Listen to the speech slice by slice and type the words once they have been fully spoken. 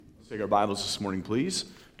Take our Bibles this morning, please.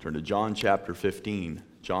 Turn to John chapter 15.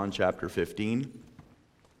 John chapter 15.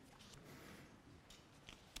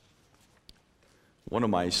 One of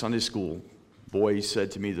my Sunday school boys said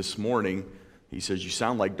to me this morning, he says, "You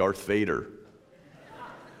sound like Darth Vader."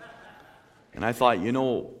 And I thought,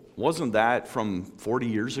 wasn't that from 40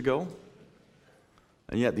 years ago?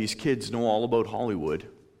 And yet these kids know all about Hollywood.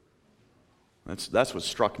 That's what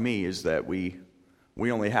struck me, is that we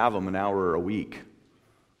only have them an hour a week.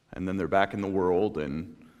 And then they're back in the world,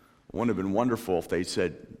 and it would have been wonderful if they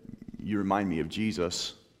said, "You remind me of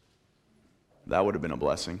Jesus." That would have been a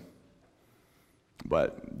blessing.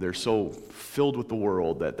 But they're so filled with the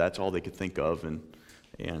world that that's all they could think of, and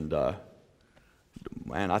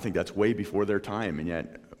I think that's way before their time. And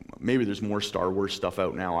yet, maybe there's more Star Wars stuff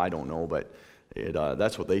out now, I don't know, but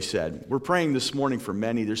that's what they said. We're praying this morning for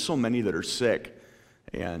many. There's so many that are sick.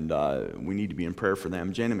 And we need to be in prayer for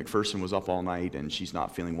them. Janet McPherson was up all night, and she's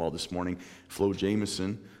not feeling well this morning. Flo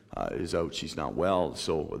Jameson is out. She's not well.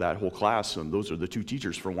 So that whole class, and those are the two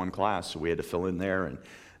teachers for one class, so we had to fill in there. And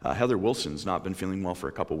Heather Wilson's not been feeling well for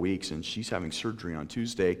a couple weeks, and she's having surgery on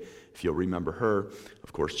Tuesday, if you'll remember her.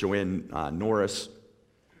 Of course, Joanne Norris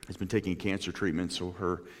has been taking cancer treatment,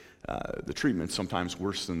 so the treatment's sometimes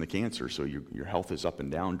worse than the cancer, so your health is up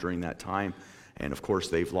and down during that time. And of course,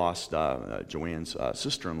 they've lost Joanne's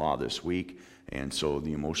sister-in-law this week, and so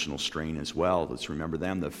the emotional strain as well. Let's remember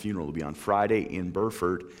them. The funeral will be on Friday in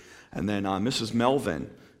Burford. And then Mrs. Melvin,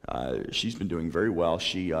 she's been doing very well.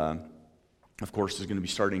 She, of course, is going to be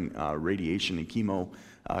starting radiation and chemo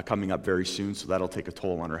coming up very soon, so that'll take a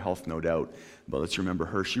toll on her health, no doubt. But let's remember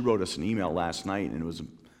her. She wrote us an email last night, and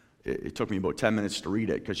it took me about 10 minutes to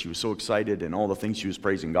read it because she was so excited, and all the things she was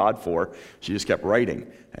praising God for, she just kept writing.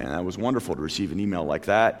 And that was wonderful to receive an email like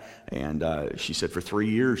that. And she said for 3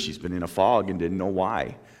 years she's been in a fog and didn't know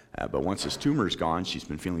why. But once this tumor's gone, she's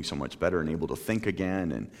been feeling so much better and able to think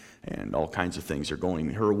again, and all kinds of things are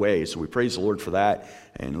going her way. So we praise the Lord for that,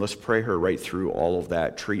 and let's pray her right through all of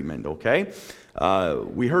that treatment, okay?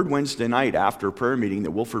 We heard Wednesday night after a prayer meeting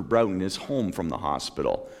that Wilford Broughton is home from the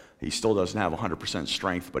hospital. He still doesn't have 100%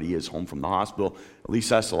 strength, but he is home from the hospital. At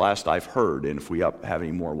least that's the last I've heard, and if we have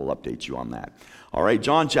any more, we'll update you on that. All right,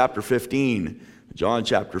 John chapter 15. John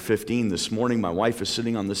chapter 15 this morning. My wife is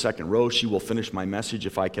sitting on the second row. She will finish my message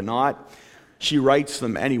if I cannot. She writes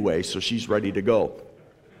them anyway, so she's ready to go.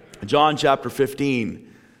 John chapter 15.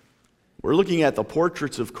 We're looking at the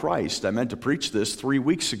portraits of Christ. I meant to preach this 3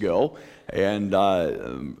 weeks ago, and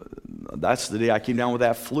that's the day I came down with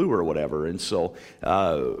that flu or whatever, and so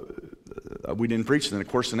we didn't preach. Then, of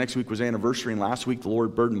course, the next week was anniversary, and last week the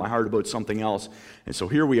Lord burdened my heart about something else. And so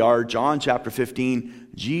here we are, John chapter 15,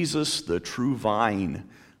 Jesus the true vine.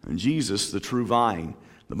 And Jesus the true vine.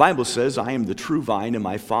 The Bible says, "I am the true vine, and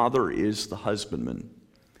my Father is the husbandman.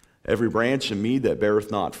 Every branch in me that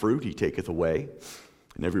beareth not fruit, he taketh away.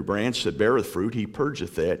 And every branch that beareth fruit, he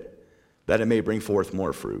purgeth it, that it may bring forth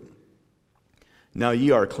more fruit. Now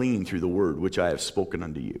ye are clean through the word which I have spoken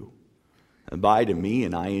unto you. Abide in me,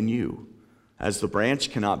 and I in you. As the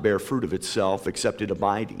branch cannot bear fruit of itself, except it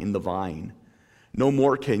abide in the vine. No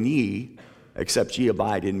more can ye, except ye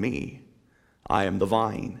abide in me. I am the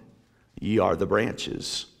vine, ye are the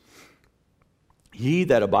branches. He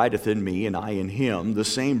that abideth in me, and I in him, the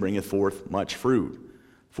same bringeth forth much fruit.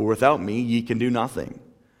 For without me ye can do nothing.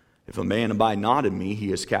 If a man abide not in me,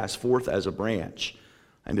 he is cast forth as a branch,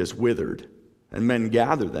 and is withered. And men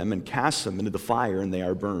gather them, and cast them into the fire, and they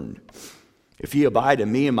are burned. If ye abide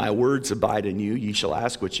in me, and my words abide in you, ye shall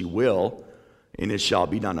ask what ye will, and it shall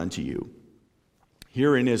be done unto you.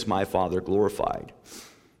 Herein is my Father glorified,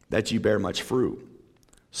 that ye bear much fruit.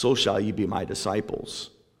 So shall ye be my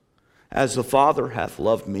disciples. As the Father hath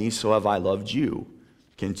loved me, so have I loved you.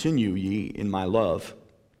 Continue ye in my love.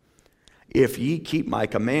 If ye keep my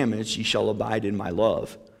commandments, ye shall abide in my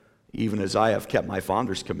love, even as I have kept my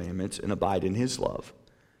Father's commandments and abide in his love.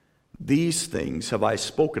 These things have I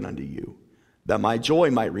spoken unto you, that my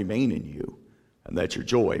joy might remain in you, and that your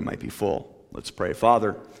joy might be full." Let's pray.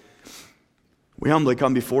 Father, we humbly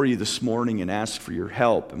come before you this morning and ask for your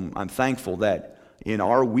help, and I'm thankful that in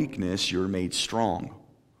our weakness you're made strong.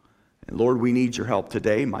 And Lord, we need your help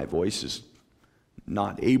today. My voice is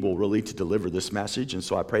not able really to deliver this message, and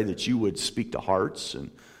so I pray that you would speak to hearts,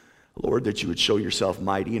 and Lord, that you would show yourself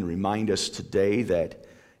mighty and remind us today that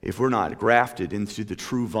if we're not grafted into the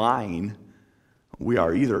true vine, we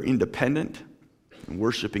are either independent and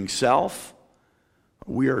worshiping self,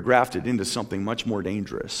 or we are grafted into something much more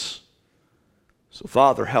dangerous. So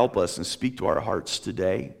Father, help us and speak to our hearts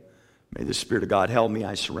today. May the Spirit of God help me.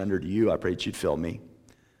 I surrender to you. I pray that you'd fill me.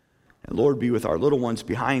 And Lord, be with our little ones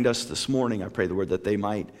behind us this morning. I pray, Lord, that they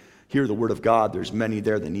might hear the word of God. There's many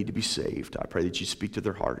there that need to be saved. I pray that you speak to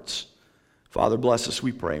their hearts. Father, bless us,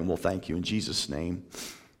 we pray, and we'll thank you in Jesus' name.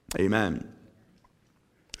 Amen.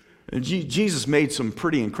 And Jesus made some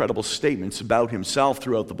pretty incredible statements about himself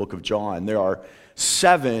throughout the book of John. There are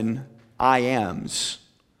 7 I ams.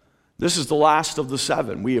 This is the last of the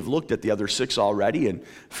 7. We have looked at the other 6 already and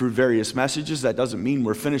through various messages. That doesn't mean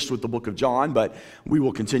we're finished with the book of John, but we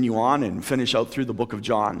will continue on and finish out through the book of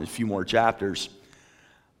John, a few more chapters.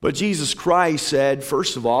 But Jesus Christ said,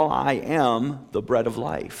 first of all, I am the bread of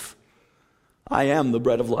life. I am the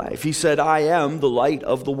bread of life. He said, I am the light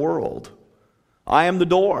of the world. I am the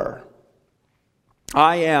door.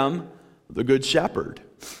 I am the good shepherd.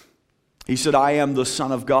 He said, I am the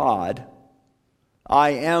Son of God.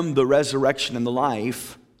 I am the resurrection and the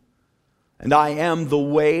life. And I am the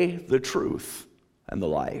way, the truth, and the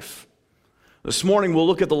life. This morning we'll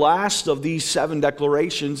look at the last of these 7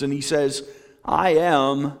 declarations, and he says, I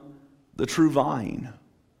am the true vine.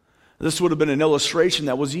 This would have been an illustration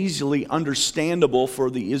that was easily understandable for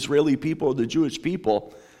the Israeli people or the Jewish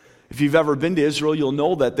people. If you've ever been to Israel, you'll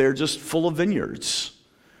know that they're just full of vineyards.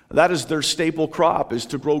 That is their staple crop, is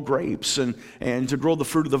to grow grapes and to grow the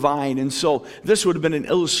fruit of the vine. And so this would have been an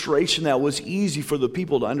illustration that was easy for the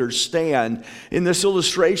people to understand. In this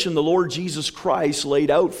illustration, the Lord Jesus Christ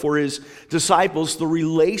laid out for his disciples the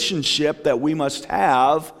relationship that we must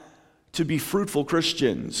have to be fruitful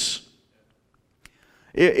Christians.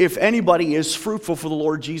 If anybody is fruitful for the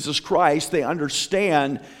Lord Jesus Christ, they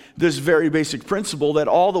understand this very basic principle that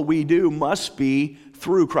all that we do must be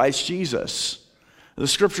through Christ Jesus. The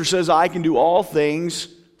scripture says, I can do all things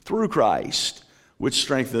through Christ, which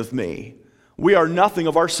strengtheneth me. We are nothing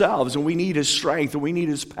of ourselves, and we need his strength, and we need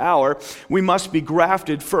his power. We must be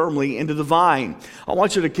grafted firmly into the vine. I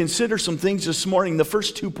want you to consider some things this morning. The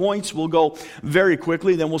first 2 points will go very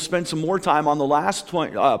quickly, then we'll spend some more time on the last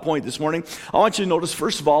point this morning. I want you to notice,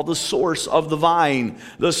 first of all, the source of the vine.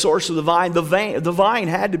 The source of the vine. The vine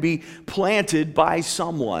had to be planted by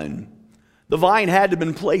someone. The vine had to have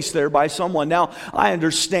been placed there by someone. Now, I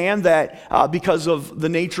understand that because of the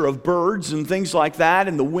nature of birds and things like that,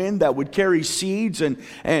 and the wind that would carry seeds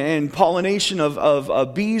and pollination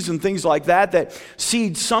of bees and things like that, that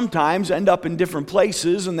seeds sometimes end up in different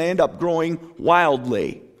places and they end up growing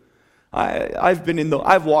wildly.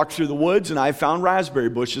 I've walked through the woods and I've found raspberry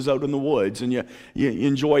bushes out in the woods, and you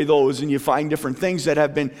enjoy those, and you find different things that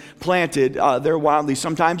have been planted there wildly.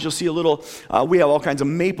 Sometimes you'll see a little, we have all kinds of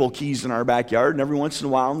maple keys in our backyard, and every once in a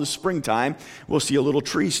while in the springtime we'll see a little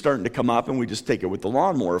tree starting to come up, and we just take it with the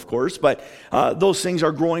lawnmower, of course, but those things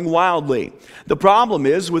are growing wildly. The problem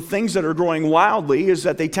is with things that are growing wildly is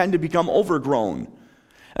that they tend to become overgrown,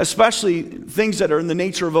 especially things that are in the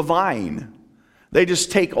nature of a vine. They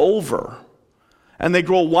just take over, and they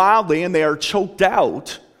grow wildly, and they are choked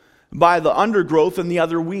out by the undergrowth and the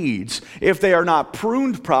other weeds. If they are not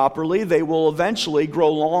pruned properly, they will eventually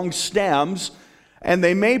grow long stems, and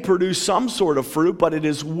they may produce some sort of fruit, but it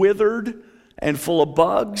is withered and full of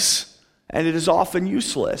bugs, and it is often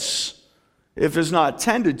useless if it's not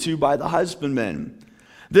tended to by the husbandman.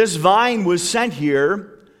 This vine was sent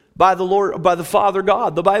here by the Lord, by the Father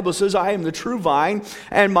God. The Bible says, I am the true vine,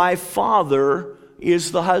 and my Father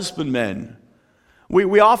is the husbandman.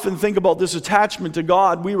 We often think about this attachment to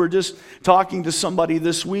God. We were just talking to somebody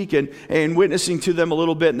this week and witnessing to them a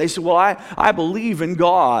little bit, and they said, well, I believe in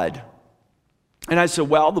God. And I said,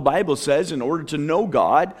 well, the Bible says in order to know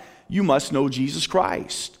God, you must know Jesus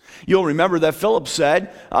Christ. You'll remember that Philip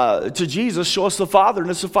said to Jesus, show us the Father,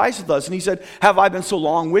 and it sufficeth us. And he said, have I been so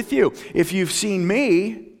long with you? If you've seen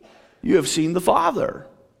me, you have seen the Father.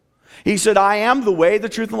 He said, I am the way, the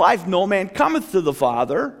truth, and life. No man cometh to the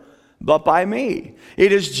Father but by me.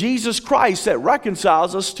 It is Jesus Christ that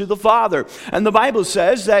reconciles us to the Father. And the Bible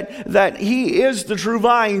says that he is the true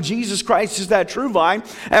vine. Jesus Christ is that true vine,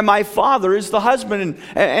 and my Father is the husband.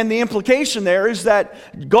 And the implication there is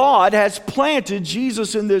that God has planted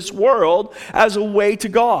Jesus in this world as a way to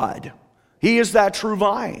God. He is that true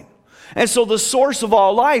vine. And so the source of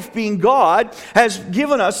all life, being God, has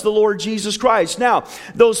given us the Lord Jesus Christ. Now,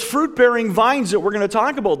 those fruit-bearing vines that we're going to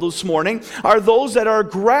talk about this morning are those that are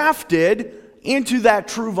grafted into that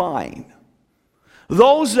true vine.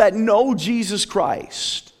 Those that know Jesus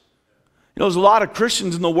Christ. You know, there's a lot of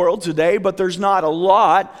Christians in the world today, but there's not a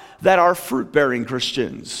lot that are fruit-bearing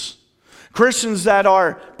Christians. Christians that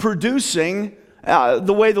are producing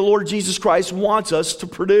the way the Lord Jesus Christ wants us to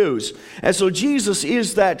produce. And so Jesus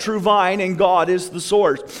is that true vine, and God is the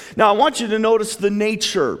source. Now I want you to notice the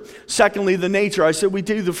nature. Secondly, the nature. I said we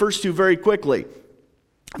do the first two very quickly.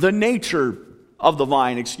 The nature of the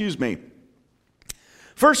vine,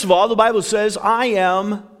 First of all, the Bible says, I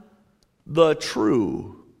am the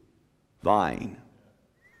true vine.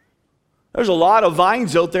 There's a lot of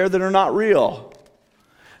vines out there that are not real.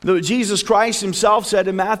 Jesus Christ himself said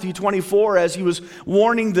in Matthew 24, as he was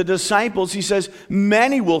warning the disciples, he says,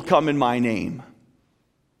 many will come in my name.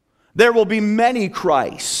 There will be many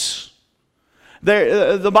Christs.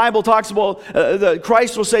 The Bible talks about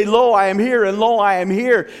Christ will say, lo, I am here, and lo, I am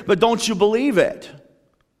here. But don't you believe it?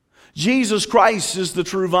 Jesus Christ is the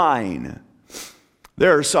true vine.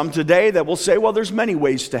 There are some today that will say, well, there's many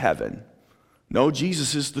ways to heaven. No,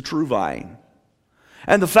 Jesus is the true vine.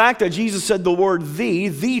 And the fact that Jesus said the word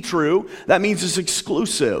the true, that means it's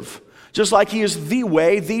exclusive. Just like he is the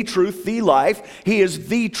way, the truth, the life, he is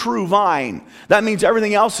the true vine. That means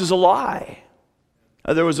everything else is a lie.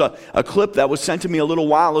 There was a clip that was sent to me a little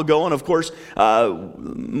while ago, and of course,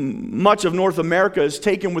 much of North America is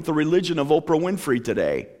taken with the religion of Oprah Winfrey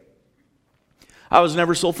today. I was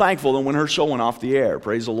never so thankful than when her show went off the air.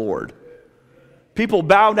 Praise the Lord. People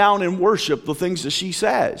bow down and worship the things that she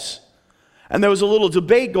says. And there was a little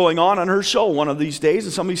debate going on her show one of these days,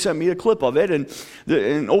 and somebody sent me a clip of it, and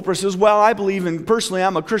Oprah says, well, I believe in, personally,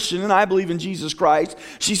 I'm a Christian, and I believe in Jesus Christ.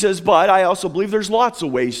 She says, but I also believe there's lots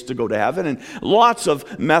of ways to go to heaven, and lots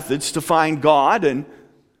of methods to find God. And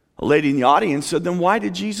a lady in the audience said, then why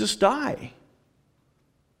did Jesus die?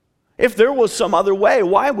 If there was some other way,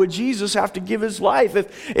 why would Jesus have to give his life?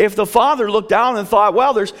 If the Father looked down and thought,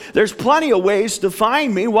 well, there's plenty of ways to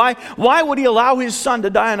find me, why would he allow his son to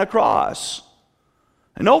die on a cross?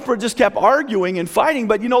 And Oprah just kept arguing and fighting,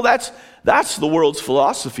 but that's the world's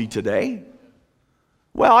philosophy today.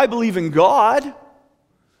 Well, I believe in God.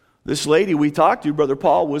 This lady we talked to, Brother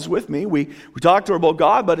Paul was with me. We talked to her about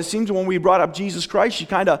God, but it seems when we brought up Jesus Christ, she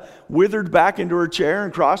kind of withered back into her chair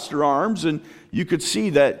and crossed her arms, and you could see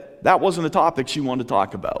that wasn't a topic she wanted to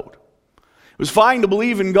talk about. It was fine to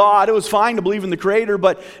believe in God. It was fine to believe in the Creator,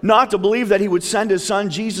 but not to believe that he would send his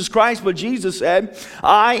son, Jesus Christ. But Jesus said,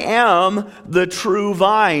 I am the true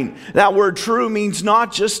vine. That word true means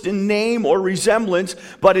not just in name or resemblance,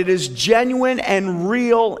 but it is genuine and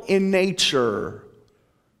real in nature.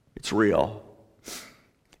 It's real.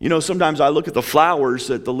 Sometimes I look at the flowers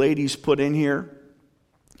that the ladies put in here,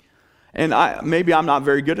 and maybe I'm not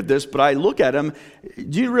very good at this, but I look at them.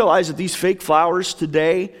 Do you realize that these fake flowers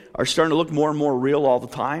today are starting to look more and more real all the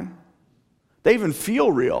time? They even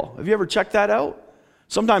feel real. Have you ever checked that out?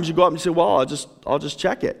 Sometimes you go up and say, well, I'll just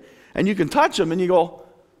check it. And you can touch them and you go,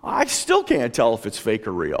 I still can't tell if it's fake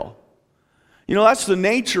or real. That's the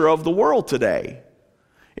nature of the world today,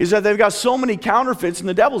 is that they've got so many counterfeits, and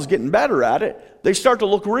the devil's getting better at it. They start to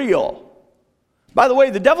look real. By the way,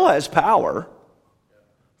 the devil has power.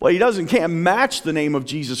 Well, he can't match the name of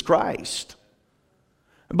Jesus Christ.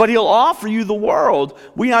 But he'll offer you the world.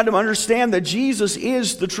 We have to understand that Jesus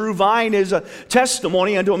is the true vine, is a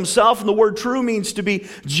testimony unto himself. And the word true means to be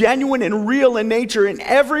genuine and real in nature in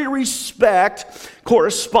every respect,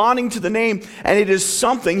 corresponding to the name. And it is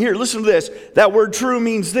something, here, listen to this. That word true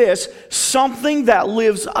means this, something that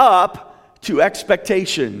lives up to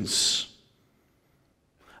expectations.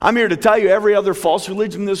 I'm here to tell you, every other false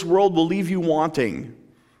religion in this world will leave you wanting.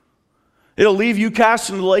 It'll leave you cast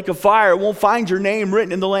into the lake of fire. It won't find your name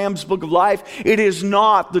written in the Lamb's book of life. It is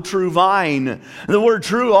not the true vine. And the word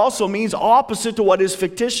true also means opposite to what is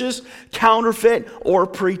fictitious, counterfeit, or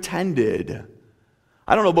pretended.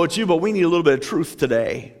 I don't know about you, but we need a little bit of truth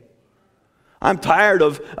today. I'm tired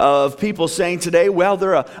of people saying today, well,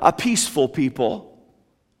 they're a peaceful people.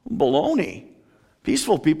 Baloney.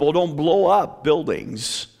 Peaceful people don't blow up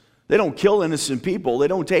buildings. They don't kill innocent people. They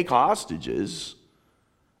don't take hostages.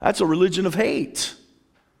 That's a religion of hate.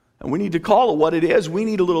 And we need to call it what it is. We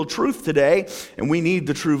need a little truth today, and we need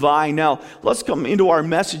the true vine. Now, let's come into our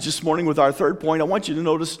message this morning with our third point. I want you to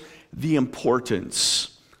notice the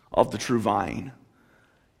importance of the true vine.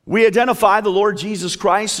 We identify the Lord Jesus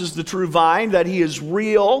Christ as the true vine, that he is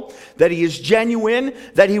real, that he is genuine,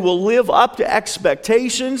 that he will live up to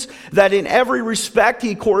expectations, that in every respect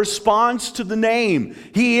he corresponds to the name.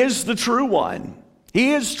 He is the true one.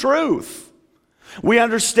 He is truth. We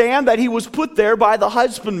understand that he was put there by the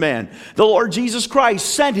husbandman. The Lord Jesus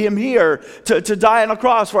Christ sent him here to die on a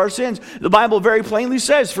cross for our sins. The Bible very plainly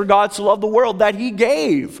says, for God so loved the world that he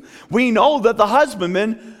gave. We know that the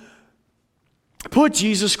husbandman put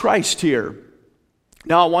Jesus Christ here.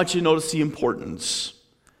 Now I want you to notice the importance.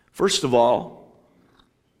 First of all,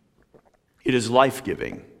 it is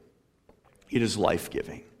life-giving. It is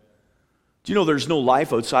life-giving. Do you know there's no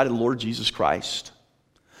life outside of the Lord Jesus Christ?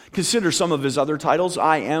 Consider some of his other titles.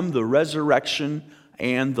 I am the resurrection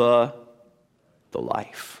and the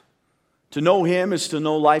life. To know him is to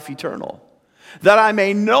know life eternal. that I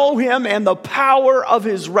may know him and the power of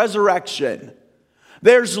his resurrection.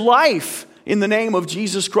 There's life in the name of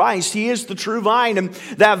Jesus Christ. He is the true vine, and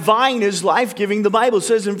that vine is life-giving. The Bible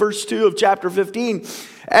says in verse 2 of chapter 15,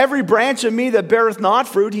 every branch of me that beareth not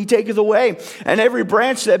fruit, he taketh away. And every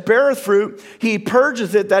branch that beareth fruit, he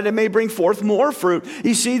purgeth it, that it may bring forth more fruit.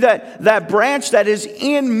 You see that branch that is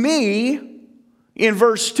in me, in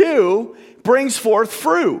verse 2, brings forth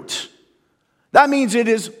fruit. That means it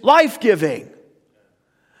is life-giving.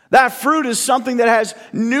 That fruit is something that has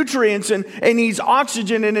nutrients and it needs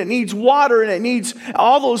oxygen and it needs water and it needs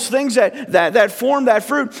all those things that form that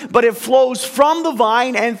fruit. But it flows from the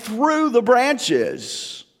vine and through the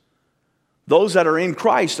branches. Those that are in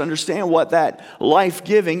Christ understand what that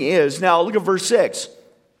life-giving is. Now look at verse 6.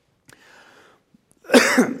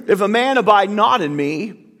 If a man abide not in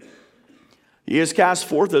me, he is cast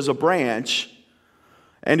forth as a branch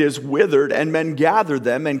and is withered, and men gather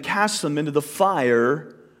them and cast them into the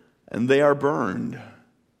fire, and they are burned.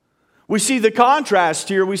 We see the contrast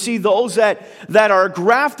here. We see those that are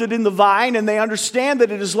grafted in the vine and they understand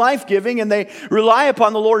that it is life-giving and they rely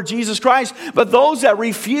upon the Lord Jesus Christ. But those that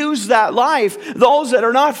refuse that life, those that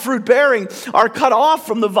are not fruit-bearing, are cut off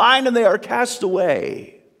from the vine and they are cast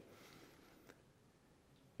away.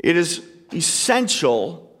 It is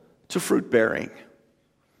essential to fruit-bearing.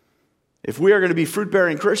 If we are going to be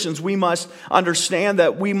fruit-bearing Christians, we must understand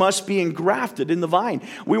that we must be engrafted in the vine.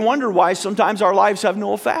 We wonder why sometimes our lives have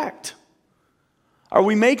no effect. Are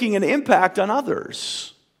we making an impact on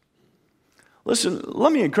others? Listen,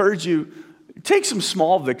 let me encourage you, take some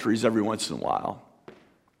small victories every once in a while.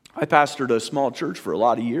 I pastored a small church for a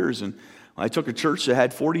lot of years, and I took a church that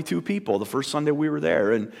had 42 people the first Sunday we were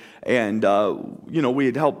there. And we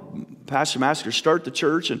had helped Pastor Masker start the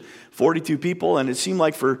church, and 42 people. And it seemed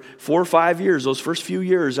like for 4 or 5 years, those first few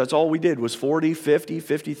years, that's all we did was 40, 50,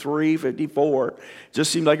 53, 54. It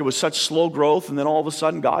just seemed like it was such slow growth. And then all of a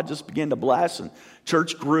sudden, God just began to bless, and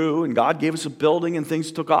church grew, and God gave us a building, and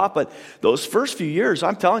things took off. But those first few years,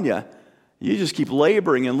 I'm telling you, you just keep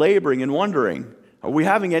laboring and wondering, are we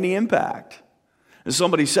having any impact? And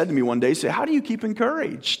somebody said to me one day, how do you keep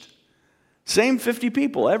encouraged? Same 50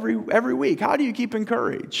 people every week. How do you keep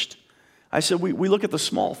encouraged? I said, we look at the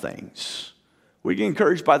small things. We get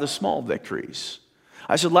encouraged by the small victories.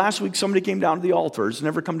 I said, last week somebody came down to the altar. It's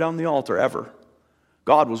never come down to the altar, ever.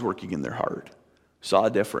 God was working in their heart. Saw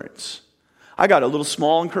a difference. I got a little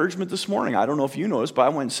small encouragement this morning. I don't know if you noticed, but I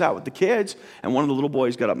went and sat with the kids, and one of the little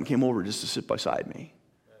boys got up and came over just to sit beside me.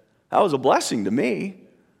 That was a blessing to me.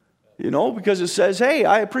 Because it says, hey,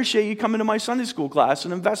 I appreciate you coming to my Sunday school class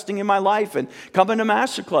and investing in my life and coming to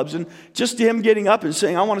master clubs. And just him getting up and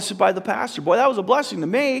saying, I want to sit by the pastor. Boy, that was a blessing to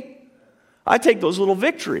me. I take those little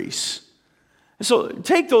victories. And so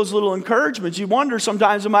take those little encouragements. You wonder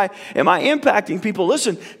sometimes, am I impacting people?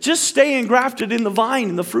 Listen, just stay engrafted in the vine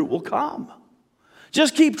and the fruit will come.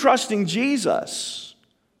 Just keep trusting Jesus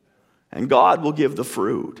and God will give the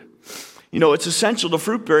fruit. It's essential to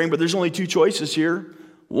fruit bearing, but there's only 2 choices here.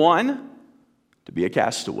 One, to be a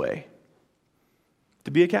castaway.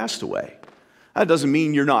 To be a castaway. That doesn't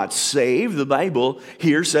mean you're not saved. The Bible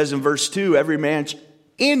here says in verse 2, every man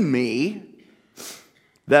in me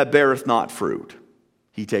that beareth not fruit,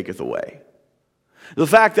 he taketh away. The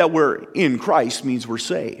fact that we're in Christ means we're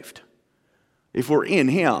saved. If we're in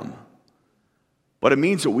him. But it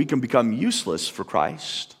means that we can become useless for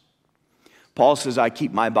Christ. Paul says, I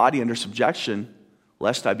keep my body under subjection,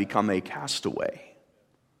 lest I become a castaway.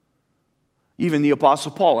 Even the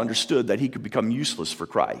Apostle Paul understood that he could become useless for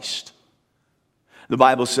Christ. The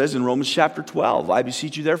Bible says in Romans chapter 12, I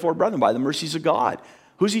beseech you therefore, brethren, by the mercies of God.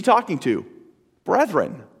 Who's he talking to?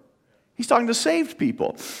 Brethren. He's talking to saved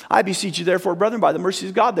people. I beseech you therefore, brethren, by the mercies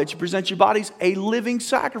of God, that you present your bodies a living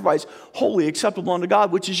sacrifice, holy, acceptable unto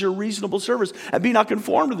God, which is your reasonable service. And be not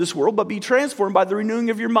conformed to this world, but be transformed by the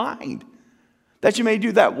renewing of your mind, that you may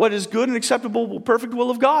do that what is good and acceptable, perfect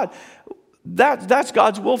will of God. That's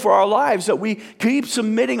God's will for our lives, that we keep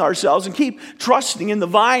submitting ourselves and keep trusting in the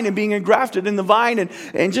vine and being engrafted in the vine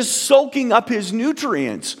and just soaking up his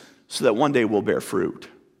nutrients so that one day we'll bear fruit,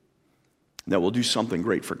 that we'll do something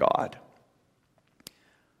great for God.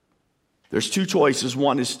 There's 2 choices.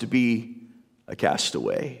 One is to be a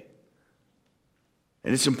castaway.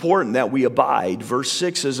 And it's important that we abide. Verse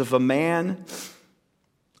 6 says, if a man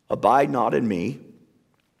abide not in me,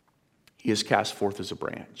 he is cast forth as a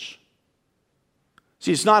branch.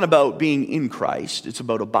 See, it's not about being in Christ. It's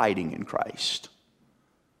about abiding in Christ.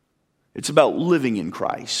 It's about living in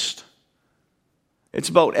Christ. It's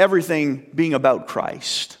about everything being about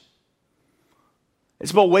Christ. It's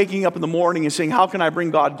about waking up in the morning and saying, how can I bring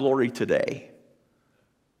God glory today?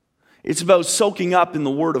 It's about soaking up in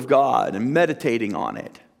the Word of God and meditating on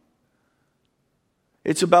it.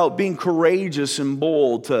 It's about being courageous and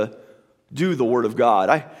bold to do the Word of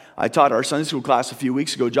God. I taught our Sunday school class a few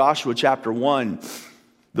weeks ago, Joshua chapter 1.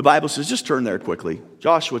 The Bible says, just turn there quickly.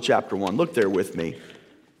 Joshua chapter 1. Look there with me.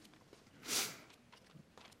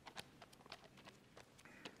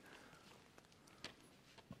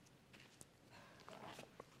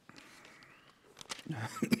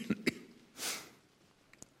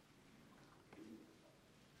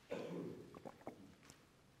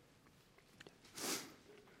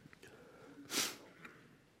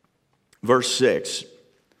 Verse 6,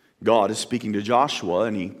 God is speaking to Joshua,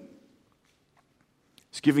 and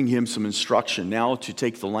he's giving him some instruction now to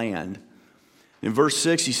take the land. In verse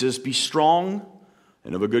 6, he says, "Be strong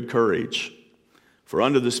and of a good courage, for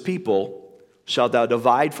unto this people shalt thou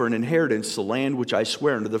divide for an inheritance the land which I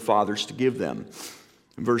swear unto their fathers to give them."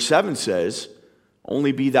 And verse 7 says,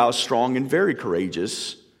 "Only be thou strong and very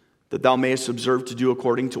courageous, that thou mayest observe to do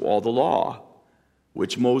according to all the law,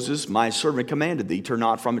 which Moses my servant commanded thee. Turn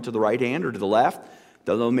not from it to the right hand or to the left,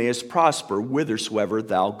 that thou mayest prosper whithersoever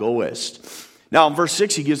thou goest." Now in verse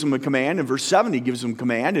 6 he gives them a command. In verse 7 he gives them a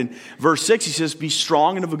command. In verse 6 he says, "Be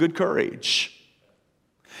strong and of a good courage."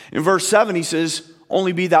 In verse 7 he says,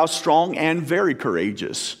 "Only be thou strong and very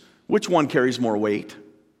courageous." Which one carries more weight?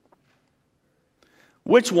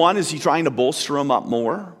 Which one is he trying to bolster them up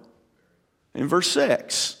more? In verse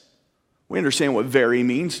 6. We understand what very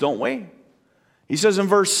means, don't we? He says in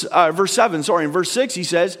verse 7, in verse 6, he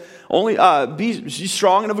says, "Only be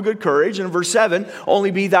strong and of a good courage." And in verse 7,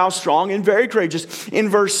 "Only be thou strong and very courageous." In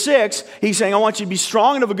verse 6, he's saying, "I want you to be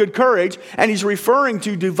strong and of a good courage." And he's referring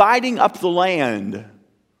to dividing up the land,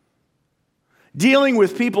 dealing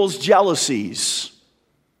with people's jealousies.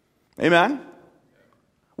 Amen?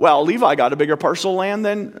 Well, Levi got a bigger parcel of land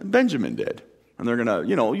than Benjamin did. And they're going to,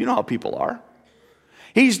 you know how people are.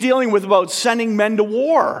 He's dealing with about sending men to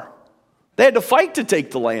war. They had to fight to take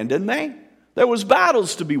the land, didn't they? There was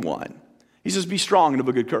battles to be won. He says, "Be strong and of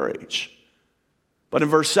a good courage." But in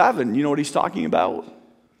verse 7, you know what he's talking about?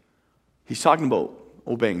 He's talking about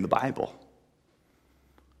obeying the Bible.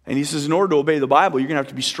 And he says, in order to obey the Bible, you're going to have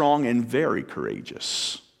to be strong and very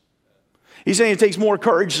courageous. He's saying it takes more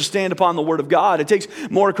courage to stand upon the Word of God. It takes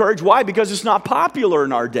more courage. Why? Because it's not popular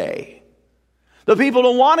in our day. The people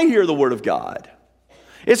don't want to hear the Word of God.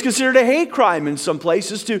 It's considered a hate crime in some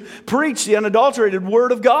places to preach the unadulterated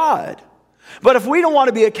Word of God. But if we don't want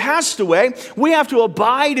to be a castaway, we have to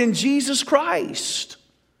abide in Jesus Christ.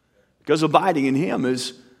 Because abiding in Him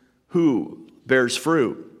is who bears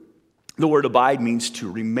fruit. The word abide means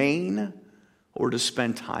to remain or to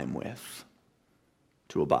spend time with.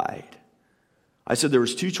 To abide. I said there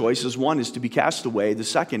was two choices. One is to be cast away. The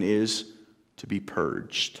second is to be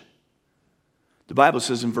purged. The Bible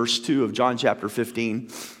says in verse 2 of John chapter 15,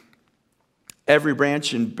 "Every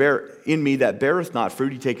branch in me that beareth not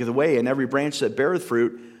fruit, he taketh away, and every branch that beareth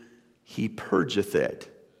fruit, he purgeth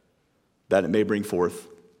it, that it may bring forth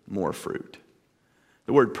more fruit."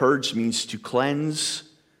 The word purge means to cleanse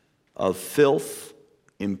of filth,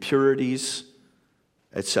 impurities,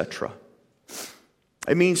 etc.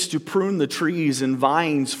 It means to prune the trees and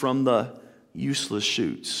vines from the useless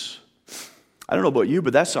shoots. I don't know about you,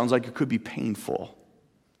 but that sounds like it could be painful.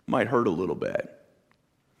 It might hurt a little bit.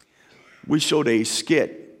 We showed a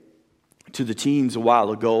skit to the teens a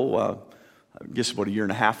while ago, I guess about a year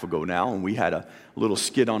and a half ago now, and we had a little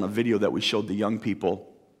skit on a video that we showed the young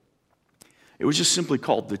people. It was just simply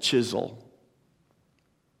called The Chisel.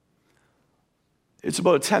 It's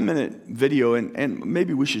about a 10-minute video, and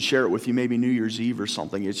maybe we should share it with you, maybe New Year's Eve or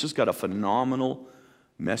something. It's just got a phenomenal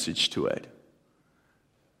message to it.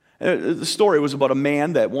 The story was about a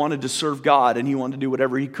man that wanted to serve God, and he wanted to do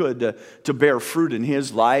whatever he could to bear fruit in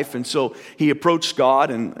his life. And so he approached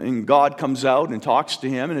God, and God comes out and talks to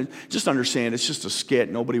him. And just understand, it's just a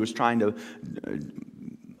skit. Nobody was trying to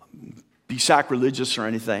be sacrilegious or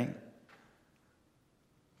anything.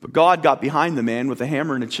 But God got behind the man with a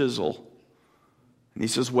hammer and a chisel. And he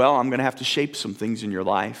says, "Well, I'm going to have to shape some things in your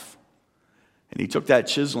life." And he took that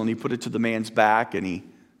chisel and he put it to the man's back, and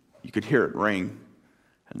you could hear it ring.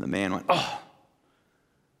 And the man went, "Oh."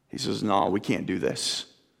 He says, "No, we can't do this."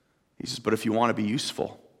 He says, "But if you want to be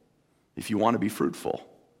useful, if you want to be fruitful,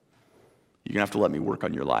 you're going to have to let me work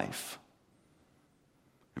on your life."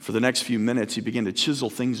 And for the next few minutes, he began to chisel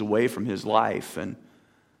things away from his life. And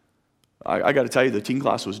I got to tell you, the teen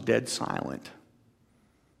class was dead silent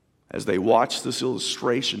as they watched this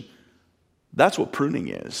illustration. That's what pruning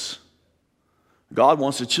is. God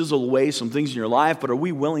wants to chisel away some things in your life, but are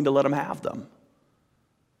we willing to let him have them?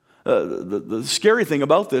 The scary thing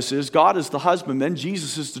about this is God is the husbandman,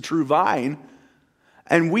 Jesus is the true vine,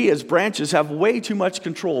 and we as branches have way too much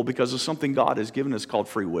control because of something God has given us called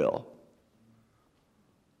free will.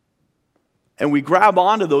 And we grab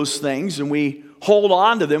onto those things and we hold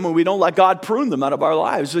on to them and we don't let God prune them out of our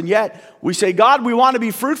lives. And yet we say, God, we want to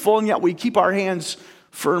be fruitful, and yet we keep our hands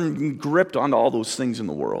firm and gripped onto all those things in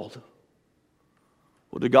the world.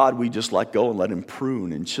 Well, to God, we just let go and let him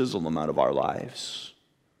prune and chisel them out of our lives.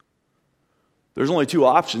 There's only two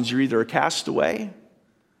options. You're either a castaway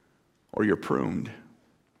or you're pruned.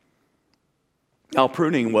 Now,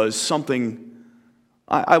 pruning was something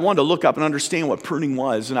I wanted to look up and understand what pruning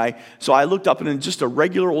was. So I looked up in just a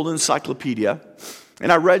regular old encyclopedia,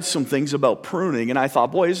 and I read some things about pruning, and I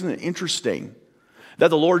thought, boy, isn't it interesting that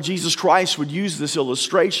the Lord Jesus Christ would use this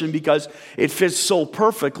illustration because it fits so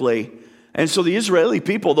perfectly. And so the Israeli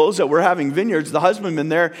people, those that were having vineyards, the husbandmen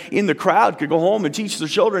there in the crowd could go home and teach their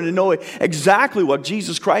children and know exactly what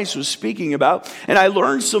Jesus Christ was speaking about. And I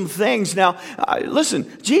learned some things. Now, listen,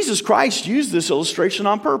 Jesus Christ used this illustration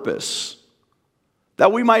on purpose,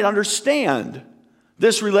 that we might understand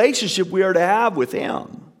this relationship we are to have with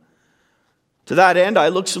him. To that end, I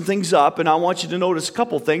looked some things up, and I want you to notice a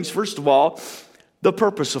couple things. First of all, the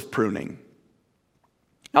purpose of pruning.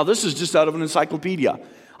 Now, this is just out of an encyclopedia.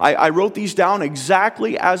 I wrote these down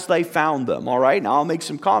exactly as they found them, all right? Now, I'll make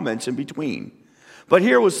some comments in between. But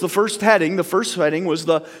here was the first heading. The first heading was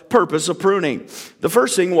the purpose of pruning. The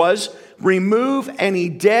first thing was remove any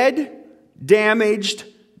dead, damaged,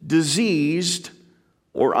 diseased,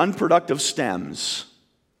 or unproductive stems.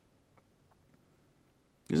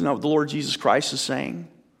 Isn't that what the Lord Jesus Christ is saying?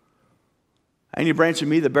 Any branch of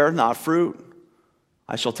me that beareth not fruit,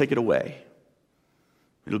 I shall take it away.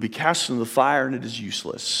 It'll be cast into the fire, and it is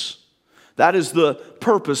useless. That is the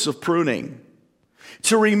purpose of pruning.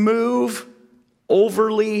 To remove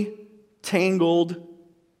overly tangled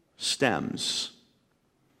stems.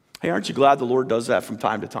 Hey, aren't you glad the Lord does that from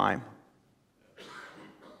time to time?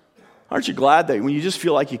 Aren't you glad that when you just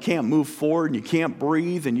feel like you can't move forward and you can't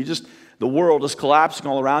breathe and the world is collapsing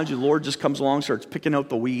all around you, the Lord just comes along and starts picking out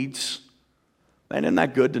the weeds? Man, isn't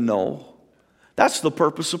that good to know? That's the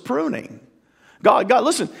purpose of pruning. God,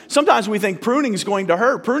 listen, sometimes we think pruning is going to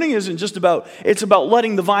hurt. Pruning isn't just it's about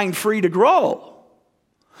letting the vine free to grow.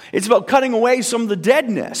 It's about cutting away some of the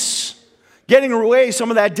deadness, getting away some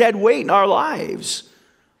of that dead weight in our lives,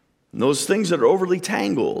 and those things that are overly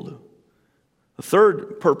tangled. The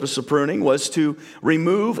third purpose of pruning was to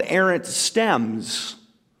remove errant stems,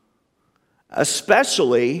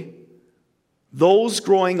 especially those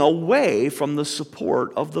growing away from the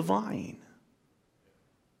support of the vine.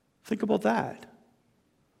 Think about that.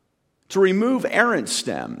 To remove errant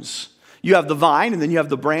stems. You have the vine, and then you have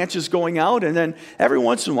the branches going out, and then every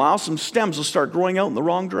once in a while some stems will start growing out in the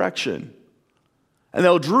wrong direction. And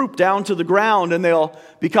they'll droop down to the ground, and they'll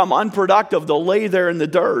become unproductive. They'll lay there in the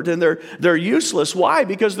dirt, and they're useless. Why?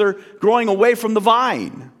 Because they're growing away from the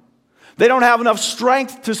vine. They don't have enough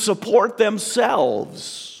strength to support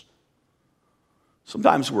themselves.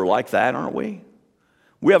 Sometimes we're like that, aren't we?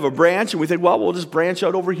 We have a branch, and we think, well, we'll just branch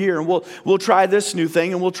out over here, and we'll try this new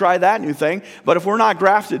thing, and we'll try that new thing. But if we're not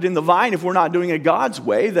grafted in the vine, if we're not doing it God's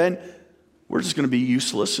way, then we're just going to be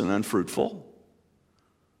useless and unfruitful.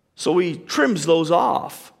 So he trims those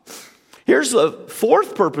off. Here's the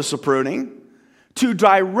fourth purpose of pruning: to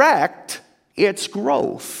direct its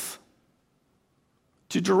growth.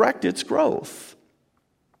 To direct its growth.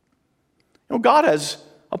 You know, God has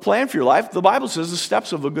a plan for your life. The Bible says the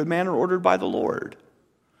steps of a good man are ordered by the Lord.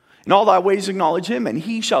 In all thy ways acknowledge him, and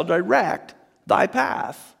he shall direct thy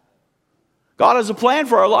path. God has a plan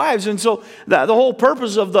for our lives, and so the whole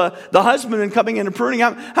purpose of the husbandman coming in and pruning.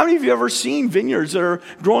 How many of you have ever seen vineyards that are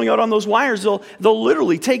growing out on those wires? They'll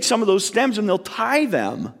literally take some of those stems and they'll tie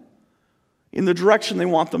them in the direction they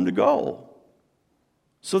want them to go,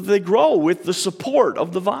 so that they grow with the support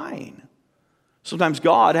of the vine. Sometimes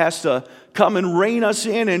God has to come and rein us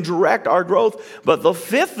in and direct our growth. But the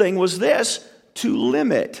fifth thing was this: to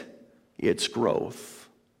limit its growth.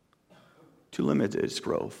 To limit its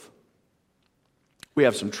growth. We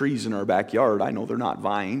have some trees in our backyard. I know they're not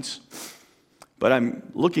vines, but I'm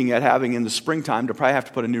looking at having in the springtime to probably have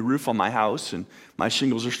to put a new roof on my house, and my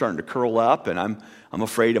shingles are starting to curl up, and I'm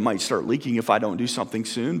afraid it might start leaking if I don't do something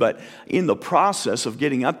soon. But in the process of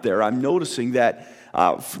getting up there, I'm noticing that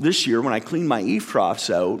this year when I clean my eave troughs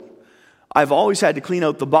out, I've always had to clean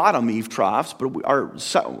out the bottom eave troughs, but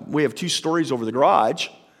we have 2 stories over the garage.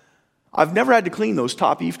 I've never had to clean those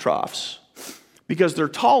top eave troughs because they're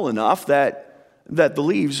tall enough that the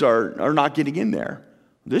leaves are not getting in there.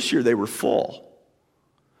 This year they were full.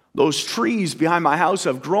 Those trees behind my house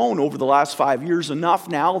have grown over the last 5 years enough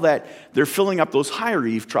now that they're filling up those higher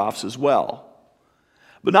eave troughs as well.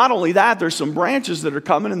 But not only that, there's some branches that are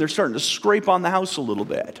coming and they're starting to scrape on the house a little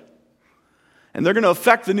bit. And they're going to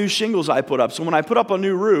affect the new shingles I put up. So when I put up a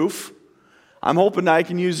new roof, I'm hoping that I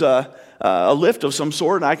can use a lift of some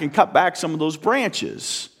sort and I can cut back some of those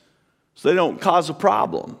branches so they don't cause a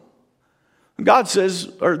problem. God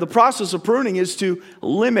says, or the process of pruning is to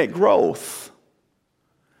limit growth.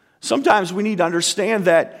 Sometimes we need to understand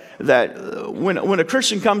that when a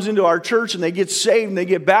Christian comes into our church and they get saved and they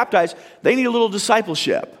get baptized, they need a little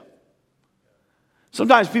discipleship.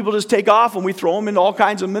 Sometimes people just take off and we throw them into all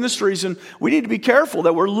kinds of ministries, and we need to be careful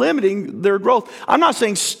that we're limiting their growth. I'm not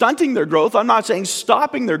saying stunting their growth. I'm not saying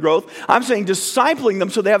stopping their growth. I'm saying discipling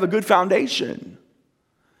them so they have a good foundation.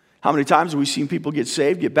 How many times have we seen people get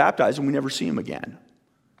saved, get baptized, and we never see them again?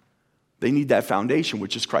 They need that foundation,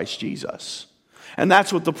 which is Christ Jesus. And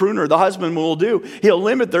that's what the pruner, the husband, will do. He'll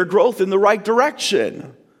limit their growth in the right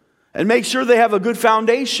direction and make sure they have a good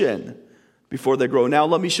foundation before they grow. Now,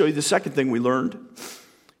 let me show you the second thing we learned.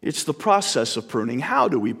 It's the process of pruning. How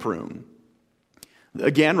do we prune?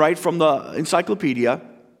 Again, right from the encyclopedia.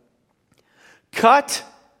 Cut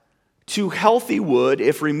to healthy wood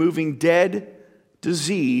if removing dead,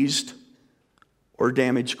 diseased, or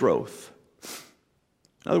damaged growth.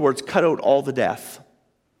 In other words, cut out all the death.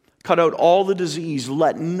 Cut out all the disease.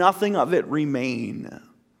 Let nothing of it remain.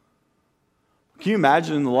 Can you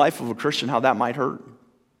imagine in the life of a Christian how that might hurt?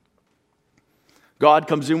 God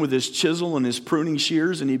comes in with his chisel and his pruning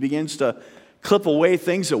shears and he begins to clip away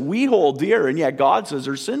things that we hold dear, and yet God says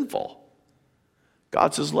they're sinful.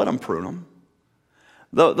 God says, let him prune them.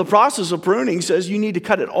 The process of pruning says you need to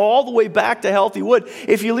cut it all the way back to healthy wood.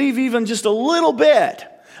 If you leave even just a little bit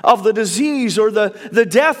of the disease or the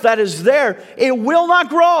death that is there, it will not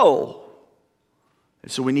grow.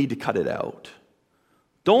 And so we need to cut it out.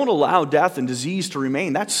 Don't allow death and disease to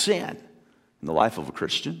remain. That's sin in the life of a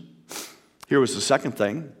Christian. Here was the second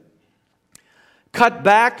thing. Cut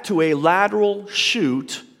back to a lateral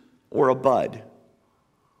shoot or a bud.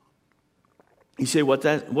 You say, what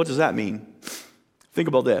does that mean? Think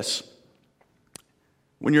about this.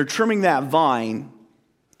 When you're trimming that vine,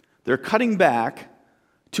 they're cutting back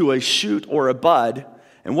to a shoot or a bud,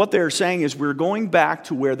 and what they're saying is we're going back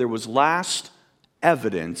to where there was last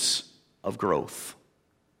evidence of growth.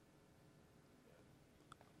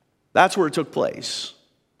 That's where it took place.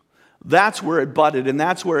 That's where it budded, and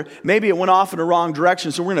that's where maybe it went off in the wrong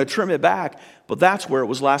direction, so we're going to trim it back, but that's where it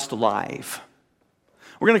was last alive.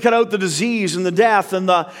 We're going to cut out the disease and the death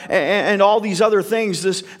and all these other things,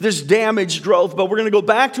 this damaged growth, but we're going to go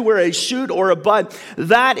back to where a shoot or a bud,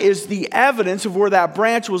 that is the evidence of where that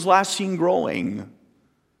branch was last seen growing.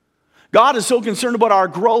 God is so concerned about our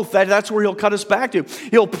growth that that's where he'll cut us back to.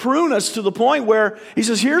 He'll prune us to the point where he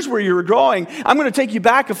says, here's where you're growing. I'm going to take you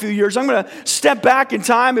back a few years. I'm going to step back in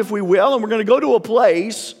time, if we will, and we're going to go to a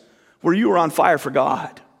place where you are on fire for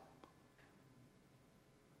God.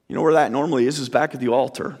 You know where that normally is back at the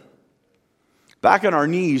altar. Back on our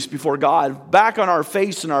knees before God. Back on our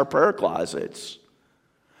face in our prayer closets.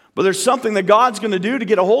 But there's something that God's going to do to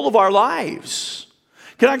get a hold of our lives.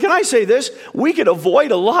 Can I say this? We could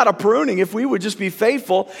avoid a lot of pruning if we would just be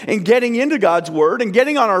faithful in getting into God's Word and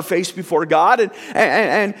getting on our face before God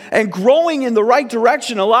and growing in the right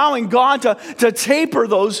direction, allowing God to taper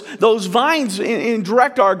those vines and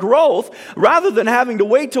direct our growth rather than having to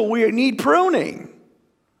wait till we need pruning.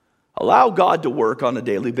 Allow God to work on a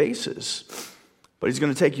daily basis. But he's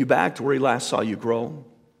going to take you back to where he last saw you grow.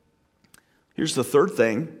 Here's the third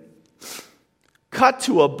thing. Cut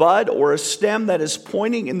to a bud or a stem that is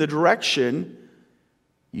pointing in the direction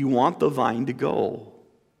you want the vine to go.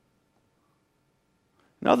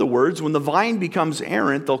 In other words, when the vine becomes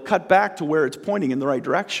errant, they'll cut back to where it's pointing in the right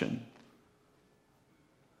direction.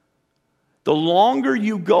 The longer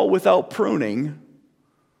you go without pruning,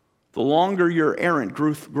 the longer your errant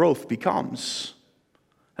growth becomes,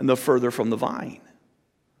 and the further from the vine.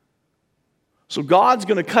 So God's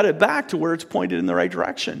going to cut it back to where it's pointed in the right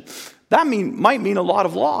direction. That might mean a lot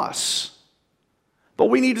of loss. But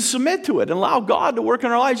we need to submit to it and allow God to work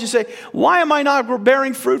in our lives. You say, why am I not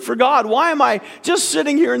bearing fruit for God? Why am I just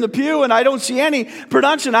sitting here in the pew and I don't see any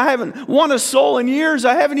production? I haven't won a soul in years.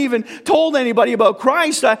 I haven't even told anybody about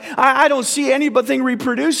Christ. I don't see anything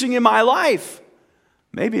reproducing in my life.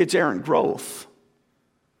 Maybe it's errant growth.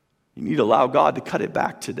 You need to allow God to cut it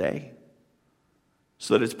back today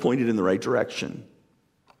so that it's pointed in the right direction.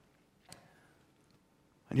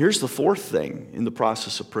 And here's the fourth thing in the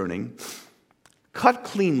process of pruning. Cut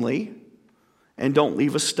cleanly and don't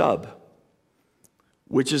leave a stub,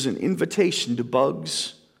 which is an invitation to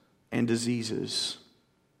bugs and diseases.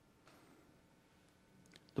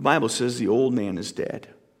 The Bible says the old man is dead.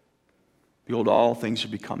 Behold, all things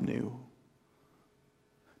have become new.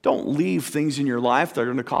 Don't leave things in your life that are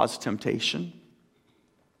going to cause temptation.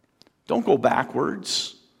 Don't go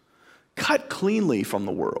backwards. Cut cleanly from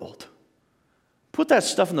the world. Put that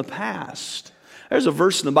stuff in the past. There's a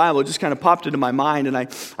verse in the Bible that just kind of popped into my mind, and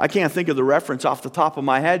I can't think of the reference off the top of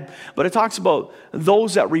my head, but it talks about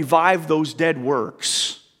those that revive those dead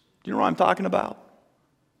works. Do you know what I'm talking about?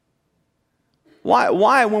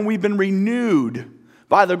 Why, when we've been renewed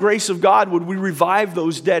by the grace of God, would we revive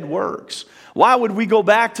those dead works? Why would we go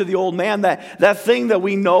back to the old man, that thing that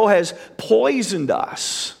we know has poisoned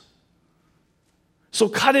us? So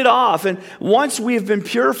cut it off, and once we have been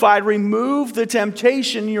purified, remove the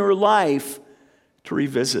temptation in your life to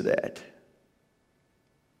revisit it.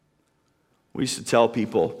 We used to tell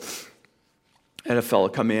people, I had a fellow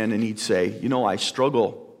come in and he'd say, I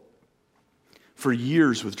struggle for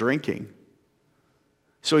years with drinking.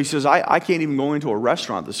 So he says, I can't even go into a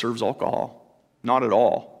restaurant that serves alcohol. Not at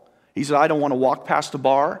all. He said, I don't want to walk past a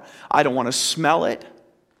bar. I don't want to smell it.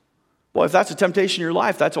 Well, if that's a temptation in your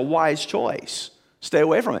life, that's a wise choice. Stay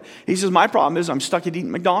away from it. He says, my problem is I'm stuck at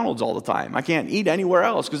eating McDonald's all the time. I can't eat anywhere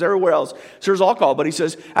else because everywhere else serves alcohol. But he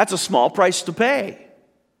says, that's a small price to pay.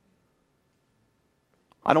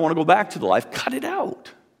 I don't want to go back to the life. Cut it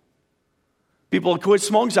out. People quit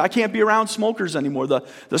smoking. Say, I can't be around smokers anymore.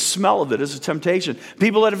 The smell of it is a temptation.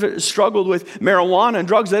 People that have struggled with marijuana and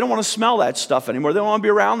drugs, they don't want to smell that stuff anymore. They don't want to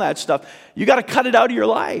be around that stuff. You got to cut it out of your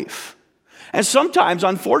life. And sometimes,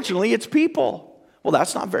 unfortunately, it's people. Well,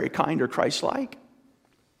 that's not very kind or Christ-like.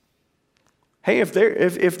 Hey, if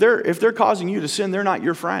they're causing you to sin, they're not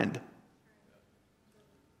your friend.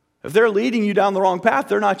 If they're leading you down the wrong path,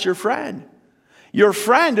 they're not your friend. Your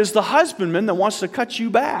friend is the husbandman that wants to cut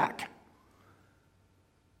you back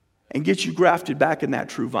and get you grafted back in that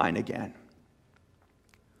true vine again.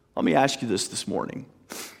 Let me ask you this morning.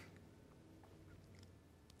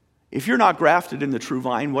 If you're not grafted in the true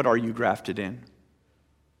vine, what are you grafted in?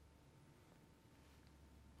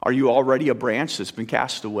 Are you already a branch that's been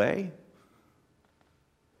cast away?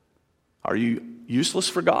 Are you useless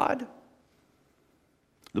for God?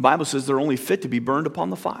 The Bible says they're only fit to be burned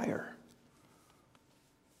upon the fire.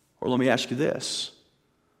 Or let me ask you this.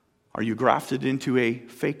 Are you grafted into a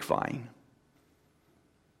fake vine?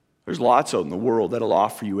 There's lots out in the world that'll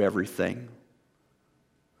offer you everything.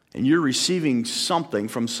 And you're receiving something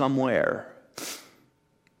from somewhere.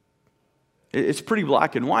 It's pretty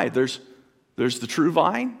black and white. There's the true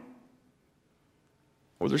vine,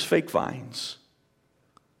 or there's fake vines,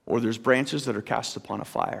 or there's branches that are cast upon a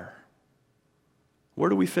fire. Where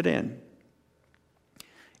do we fit in?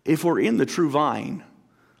 If we're in the true vine,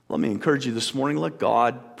 let me encourage you this morning, let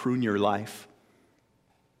God prune your life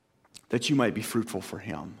that you might be fruitful for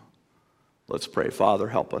Him. Let's pray. Father,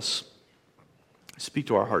 help us. Speak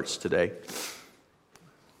to our hearts today.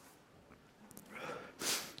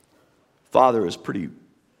 Father is pretty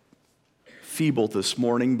feeble this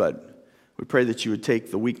morning, but we pray that you would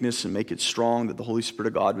take the weakness and make it strong, that the Holy Spirit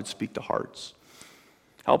of God would speak to hearts.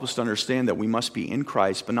 Help us to understand that we must be in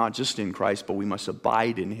Christ, but not just in Christ, but we must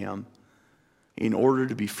abide in Him in order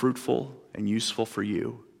to be fruitful and useful for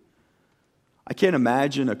you. I can't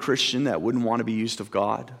imagine a Christian that wouldn't want to be used of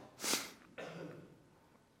God,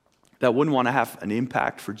 that wouldn't want to have an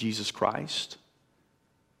impact for Jesus Christ,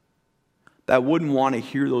 that wouldn't want to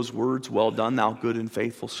hear those words, well done, thou good and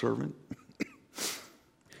faithful servant.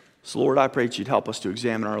 So Lord, I pray that you'd help us to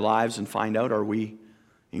examine our lives and find out, are we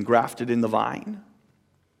engrafted in the vine?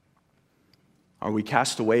 Are we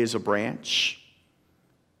cast away as a branch?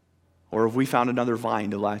 Or have we found another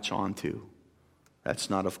vine to latch onto that's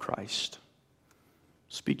not of Christ?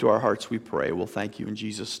 Speak to our hearts, we pray. We'll thank you in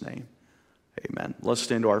Jesus' name. Amen. Let's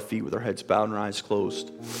stand to our feet with our heads bowed and our eyes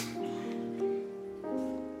closed.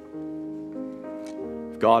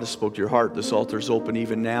 If God has spoke to your heart, this altar is open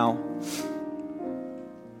even now.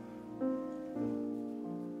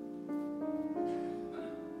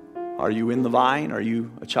 Are you in the vine? Are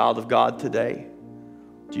you a child of God today?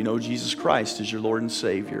 Do you know Jesus Christ as your Lord and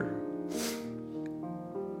Savior?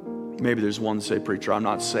 Maybe there's one that say, preacher, I'm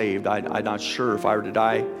not saved. I'm not sure if I were to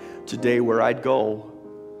die today where I'd go.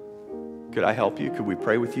 Could I help you? Could we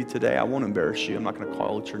pray with you today? I won't embarrass you. I'm not going to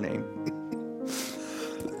call out your name.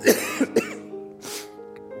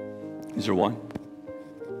 Is there one?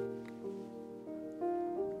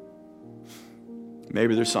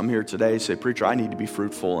 Maybe there's some here today say, preacher, I need to be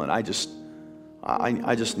fruitful, and I just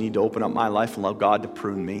need to open up my life and allow God to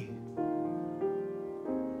prune me.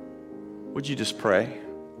 Would you just pray?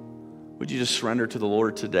 Would you just surrender to the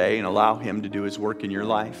Lord today and allow Him to do His work in your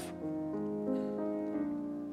life?